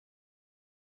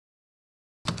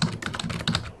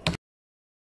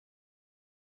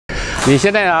你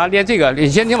现在啊练这个，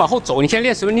你往后走，你先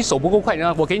练10分，你手不够快，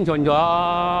我给你球，你就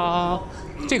啊，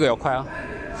这个要快啊，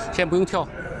先不用跳，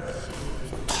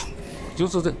就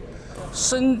是这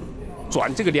伸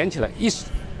转这个连起来，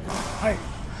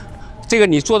这个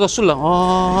你做的顺了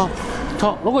啊，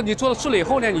跳。如果你做的顺了以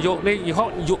后呢，以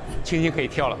后你就轻轻可以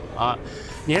跳了啊。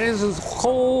你看是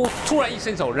突然一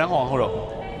伸手，然后往后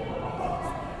走，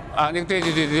啊，那个对，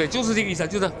就是这个意思，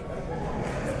就是。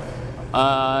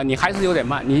 你还是有点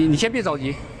慢，你先别着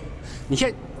急，你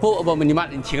先不，你慢，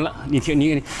你停了，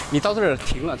你到这儿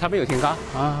停了，它没有停嘎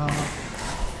啊，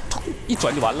一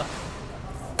转就完了，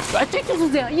哎，对，就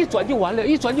是这样，一转就完了，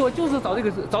一转就完，就是找这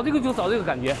个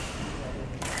感觉，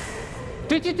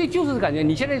对，就是这个感觉。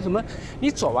你现在什么？你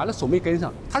转完了手没跟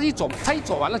上，他一转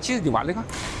完了，其实你完了，看，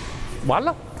完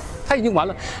了，他已经完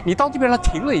了，你到这边他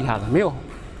停了一下子，没有。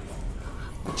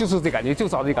 就是这感觉，就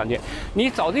找这感觉。你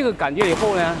找这个感觉以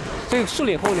后呢，这个顺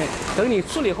了以后呢，等你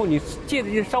顺了以后，你接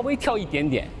着就稍微跳一点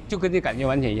点，就跟这感觉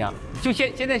完全一样。就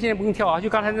现在不用跳啊，就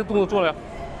刚才那动作做了。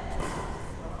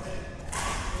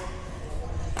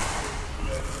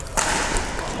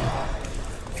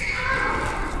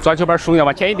抓球板松一点，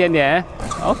往前一点点。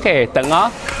OK， 等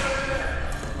啊。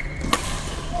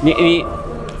你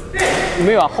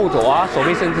没往后走啊，手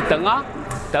没伸直，等啊，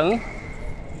等。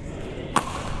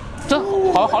 这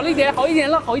好了一点，好一点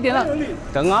了。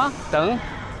等啊，等。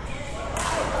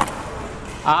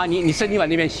啊，你身体往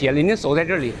那边斜了，你的手在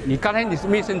这里。你刚才你是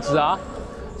没伸直啊，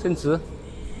伸直。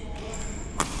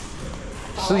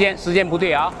时间不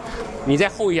对啊，你再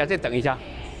后一下，再等一下。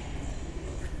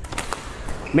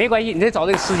没关系，你再找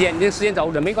这个时间，你这个时间找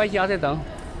不准，没关系啊，再等。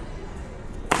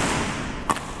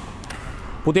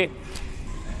不对，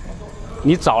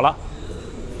你找了，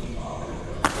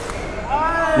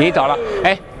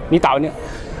哎。 你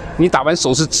打完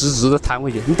手是直的弹回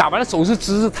去，你打完了手是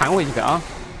直弹回去的啊。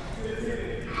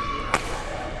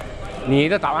你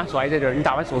的打完手还在这儿，你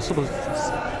打完手是不是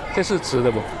这是直的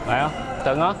不？来啊，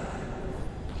等啊。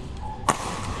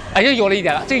哎，这有了一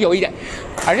点了，这个有一点，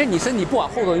而且你身体不往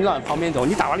后走，你往旁边走，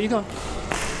你打完了一个，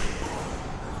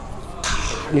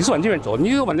你是往这边走，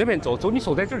你就往这边走，你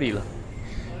手在这里了，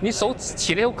你手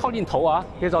起来后靠近头啊，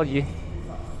别着急。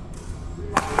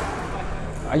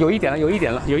 啊，有一点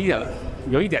了。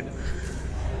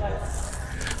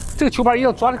这个球拍一定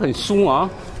要抓得很松啊。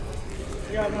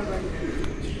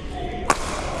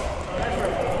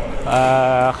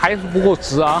还是不够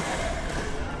直啊。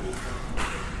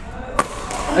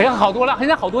哎呀，好多了，现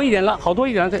在好多一点了，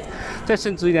再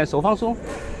伸直一点，手放松。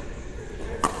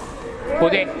不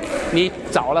对，你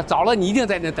早了，你一定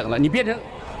在那等了，你变成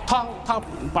他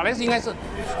本来是应该是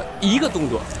一个动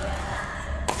作。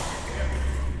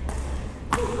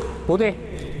 不对，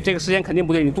这个时间肯定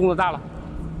不对，你动作大了。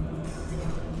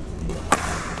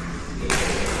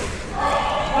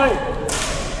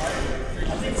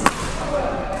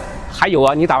还有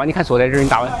啊，你打完，你看手在这儿，你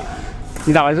打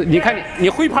完，你看你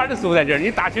挥拍的时候在这儿，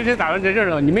你打球打完在这儿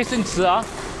了，你没伸直啊。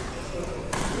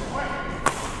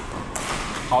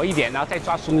好一点呢，再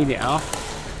抓松一点啊。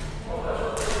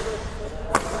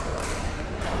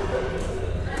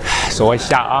手往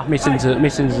下啊，没伸直。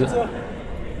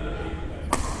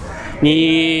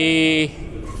 你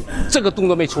这个动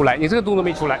作没出来，你在中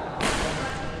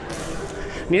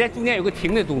间有个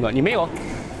停的动作，你没有，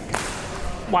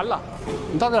完了，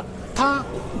你到这，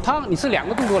你是2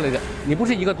个动作来的，你不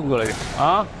是1个动作来的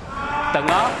啊，等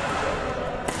啊，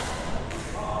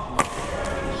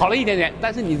好了一点点，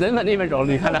但是你人往那边走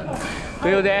了，你看了，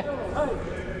对不对？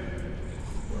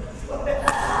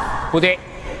不对，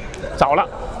早了。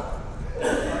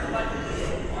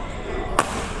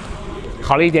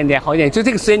 好了一点点，就这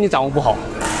个时间你掌握不好。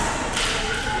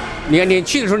你看你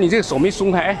去的时候，你这个手没松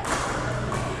开，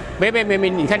哎，没，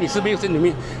你看你是没有伸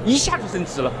直，一下就伸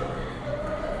直了。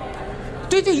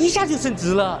对，一下就伸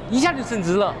直了。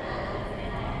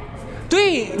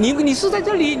对你是在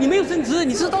这里，你没有伸直，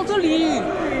你是到这里。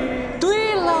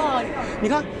对了，你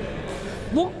看，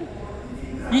我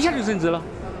一下就伸直了。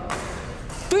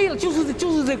对了，就是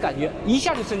这个感觉，一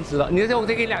下就伸直了。你再我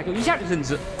再给你2球，一下就伸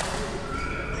直。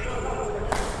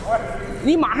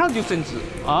 你马上就伸直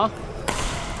啊！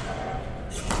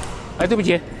哎，对不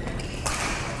起，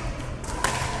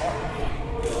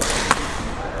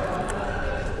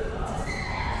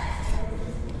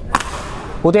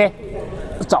不对，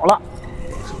早了，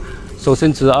手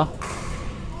伸直啊，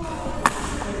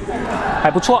还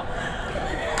不错。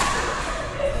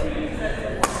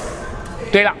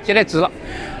对了，现在直了，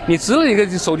你直了，你个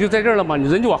手就在这儿了嘛，你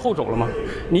人就往后走了嘛。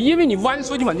因为你弯，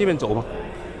所以你往这边走嘛。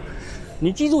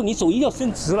 你记住，你手一定要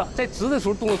伸直了，在直的时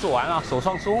候动作做完啊，手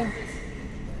放松。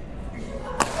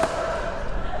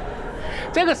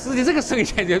这个时间这个声音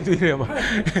才就对了嘛。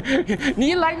你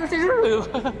一来就在这儿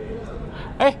了。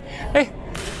哎，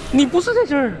你不是在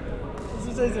这儿。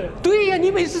 在这儿，对呀，你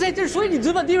每次在这儿，所以你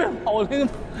只往这边跑了。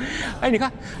哎，你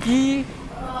看，1、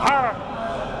2，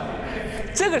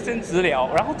这个伸直了，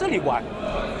然后这里弯。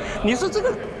你说这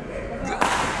个，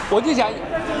我就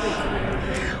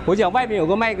讲外面有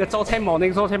个卖个招财猫，那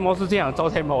个招财猫是这样，招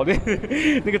财猫的，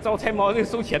那个招财猫那个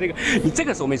收钱那个，你这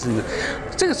个手没伸直，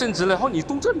这个伸直了，然后你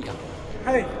动这里啊。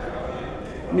哎，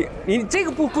你这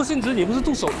个不伸直，你不是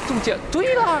动手动脚？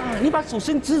对了，你把手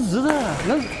伸直直的，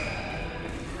能。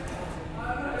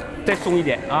 再松一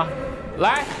点啊！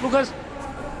来，卢克斯。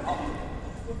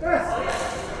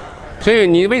所以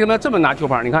你为什么要这么拿球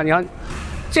拍？你看，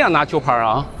这样拿球拍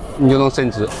啊，你就能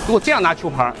伸直。如果这样拿球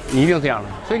拍，你一定这样的。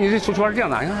所以你这球拍这样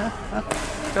拿，你看啊，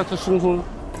这样松松的。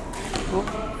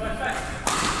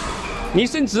你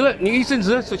伸直了，你一伸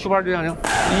直，这球拍就这样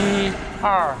1、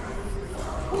2。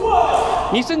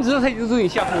你伸直了，它就对你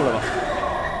向后了吧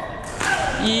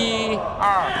？1、2。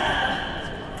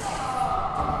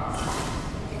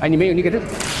 哎，你没有，你给它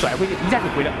甩回去，一下就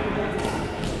回了。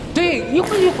对，一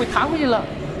回就弹回去了。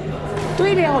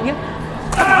对的呀，你看，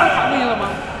它马上弹回去了吗？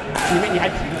你还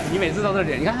停？你每次到这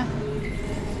里，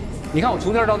你看我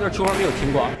从这儿到这儿，球拍没有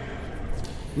停过，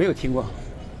没有停过。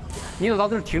你走到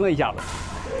这儿停了一下子，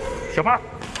小胖。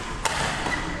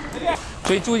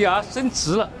所以注意啊，伸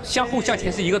直了，向后向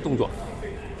前是一个动作。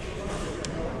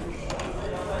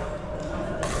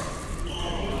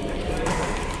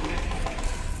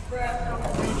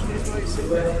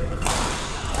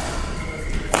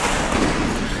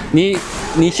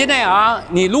 你现在啊，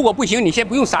你如果不行，你先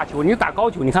不用杀球，你就打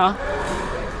高球。你看啊，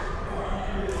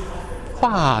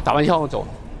哇，打完向后走，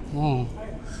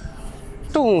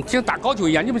动就打高球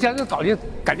一样，你不像这早就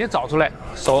感觉找出来，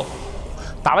手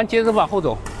打完接着往后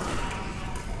走，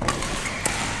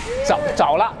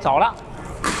找了，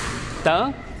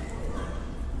等，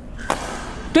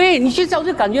对你先找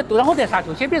这感觉，然后再杀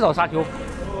球，先别找杀球。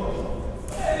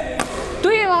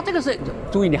对了，这个是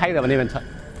注意，你还得往那边传，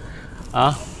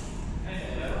啊。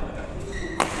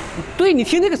 对，你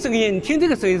听这个声音，你听这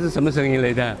个声音是什么声音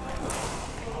来的？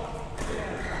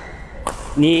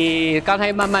你刚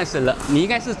才慢慢伸了，你应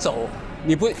该是走，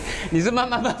你不，你是慢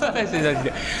慢伸上去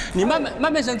的，你慢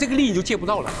慢伸，这个力你就借不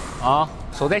到了啊！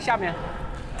手在下面，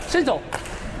伸手，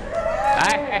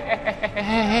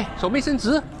哎，手没伸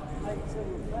直。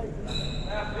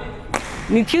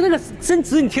你听那个伸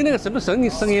直，你听那个什么声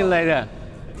音来的？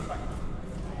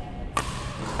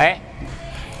哎。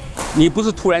 你不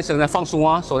是突然伸的，放松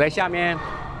啊，手在下面，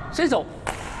伸手，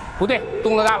不对，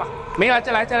动作大了，没了，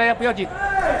再来，不要紧，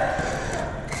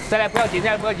再来不要紧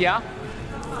啊，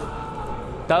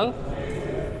等，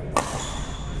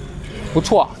不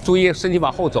错，注意身体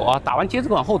往后走啊，打完接着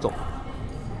往后走，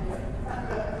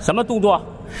什么动作？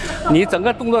你整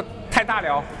个动作太大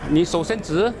了，你手伸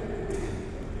直，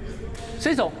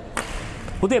伸手，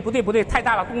不对，太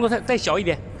大了，动作再小一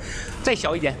点，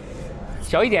小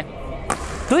一点。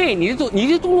 对，你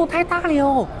这动作太大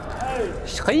了，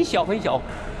很小。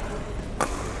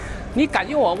你感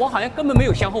觉我好像根本没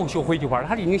有向后挥球拍，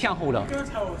它已经向后了。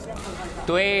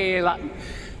对了，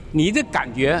你的感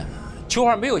觉球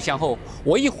拍没有向后，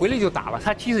我一回来就打了，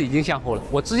它其实已经向后了，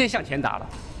我直接向前打了。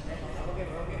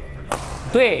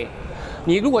对，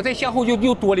你如果再向后就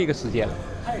又多了一个时间了。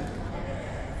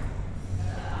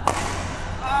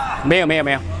没有，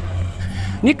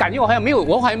你感觉我好像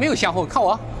没有向后，看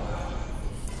我。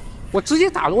 我直接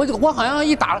打了，我好像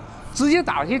一打了，直接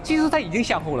打了，其实它已经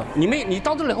向后了。你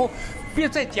到这了以后，别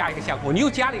再加一个向后，你又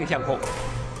加了一个向后。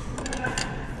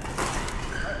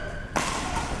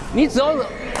你只要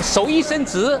手一伸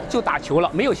直就打球了，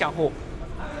没有向后。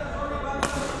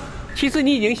其实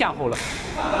你已经向后了。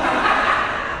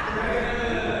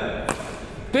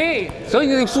对，所以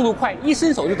你这个速度快，一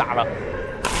伸手就打了。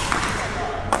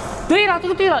对了，这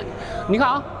个对了，你看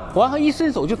啊，我好像一伸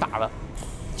手就打了。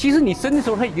 其实你伸的时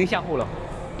候，它已经向后了，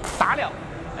打了，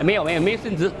没有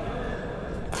伸直。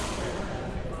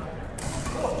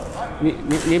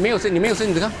你没有伸，你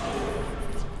看。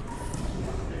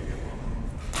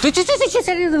对，现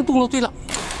在这个动作对了。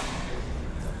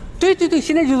对，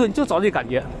现在就找这个感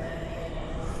觉。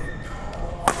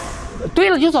对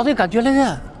了，就找这个感觉来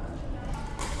着。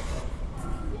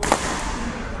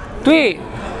对，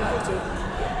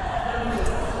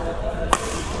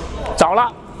找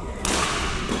了。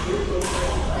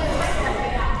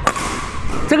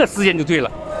 这个时间就对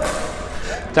了，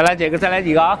再来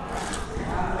几个啊！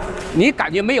你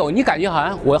感觉没有？你感觉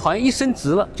我好像一伸直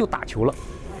了就打球了，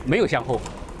没有向后，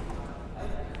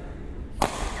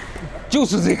就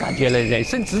是这感觉了，人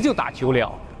伸直就打球了。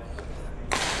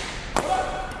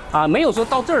啊，没有说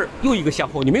到这儿又一个向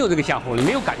后，你没有这个向后，你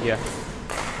没有感觉。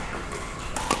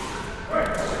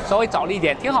稍微早了一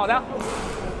点，挺好的。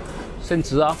伸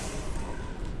直啊，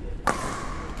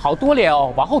好多了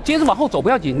哦，往后接着往后走不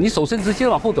要紧，你手伸直，接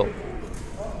着往后走。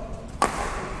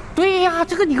对呀，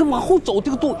这个你跟往后走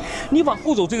这个动，你往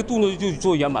后走这个动作就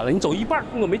做圆满了，你走一半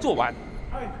动作没做完。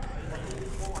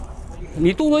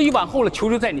你动作一往后了，球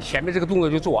就在你前面，这个动作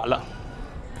就做完了。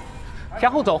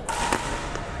向后走。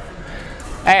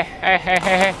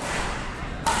哎，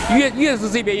越是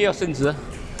这边越要伸直，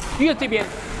越这边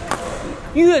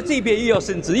越要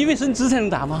伸直，因为伸直才能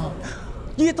打嘛。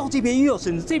越到这边越要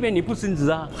伸直，这边你不伸直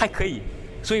啊，还可以。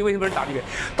所以为什么人打这边？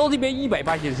到这边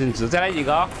180伸直，再来几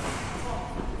个啊？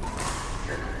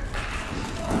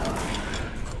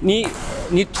你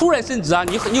突然伸直啊，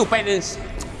你有balance，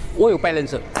我有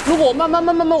balance。如果我慢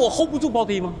慢我 hold 不住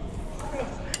body 吗？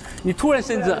你突然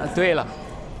伸直，对了，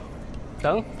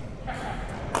等，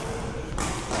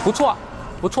不错，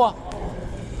不错。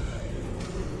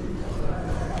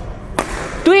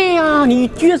对呀，你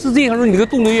越是这样说，你的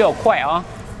动作越要快啊。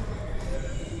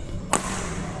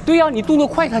对呀，你动作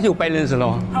快，它就有balance了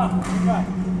吗？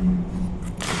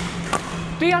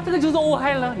对呀，这个就是 all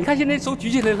high 了。你看现在手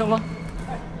举起来了吗？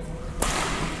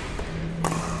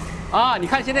啊，你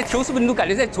看现在球是不是你都感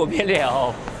觉在左边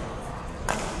了？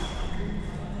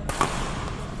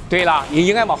对了，你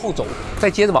应该往后走，再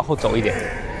接着往后走一点。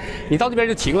你到这边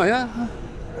就停了，你看，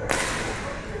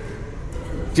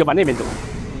就往那边走。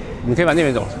你可以往那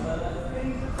边走。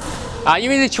啊，因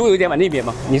为这球有点往那边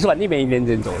嘛，你是往那边一点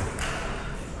点走。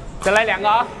再来2个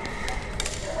啊！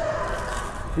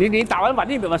你打完往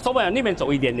那边，稍微往那边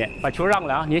走一点点，把球让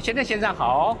了啊！你现在先站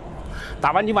好，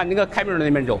打完你往那个开门的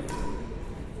那边走。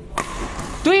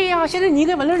对呀，现在你应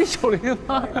该往那里走了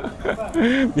吗？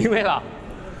明白了？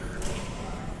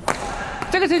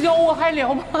这个才叫我还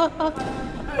聊吗？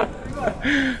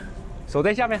手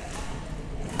在下面。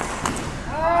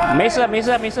没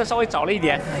事，稍微早了一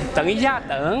点，等一下，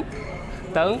等。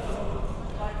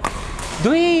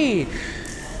对，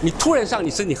你突然上，你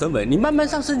身体很稳；你慢慢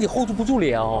上，身体 hold 不住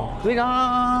了。对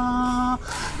呀，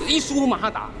一舒服马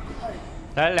上打。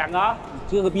来2个啊，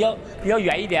这个比较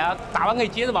远一点啊，打完可以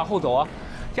接着往后走啊。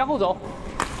向后走，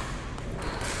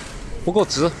不够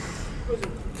直。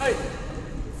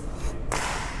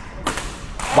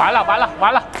完了！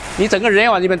你整个人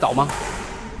要往这边倒吗？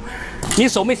你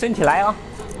手没伸起来啊！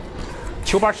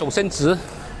球把手伸直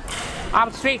 ，arm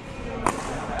straight，arm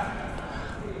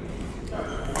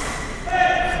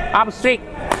straight，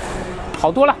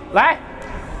 好多了。来，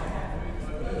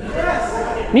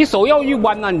你手要一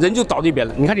弯呢，你人就倒这边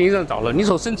了。你看你这样倒了，你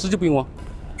手伸直就不用啊。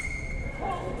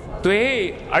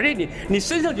对，而且你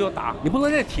身上就要打，你不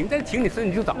能再停你身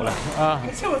体就倒了啊！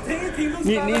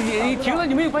你停了，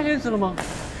你没有balance了吗？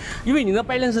因为你的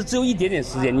balance只有一点点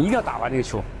时间，你一定要打完这个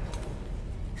球。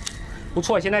不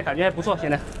错，现在感觉还不错，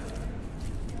现在。